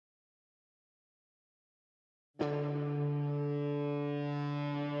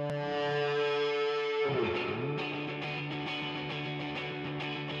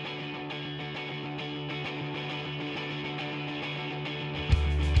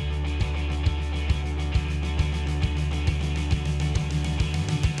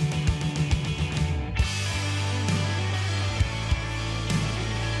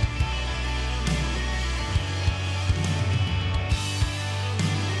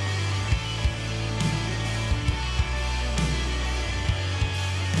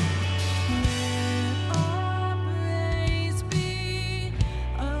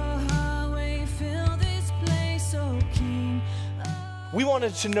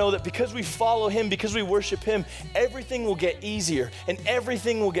wanted to know that because we follow him, because we worship him, everything will get easier and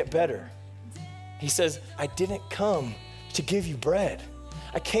everything will get better. He says, I didn't come to give you bread.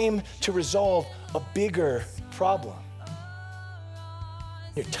 I came to resolve a bigger problem.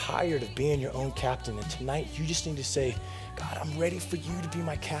 You're tired of being your own captain, and tonight you just need to say, God, I'm ready for you to be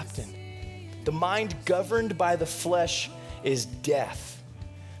my captain. The mind governed by the flesh is death,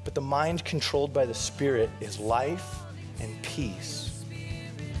 but the mind controlled by the Spirit is life and peace.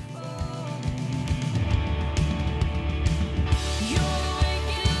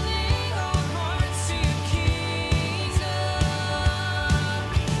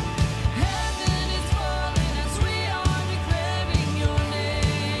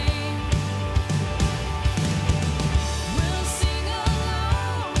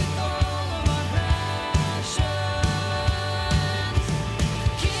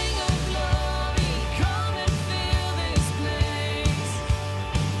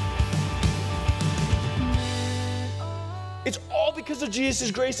 It's all because of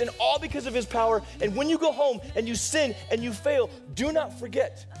Jesus' grace and all because of his power. And when you go home and you sin and you fail, do not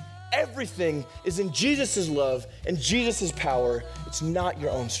forget, everything is in Jesus' love and Jesus' power. It's not your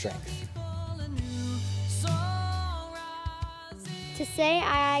own strength. To say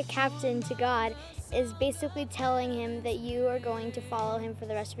I captain to God is basically telling him that you are going to follow him for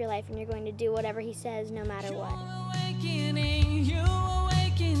the rest of your life and you're going to do whatever he says no matter what.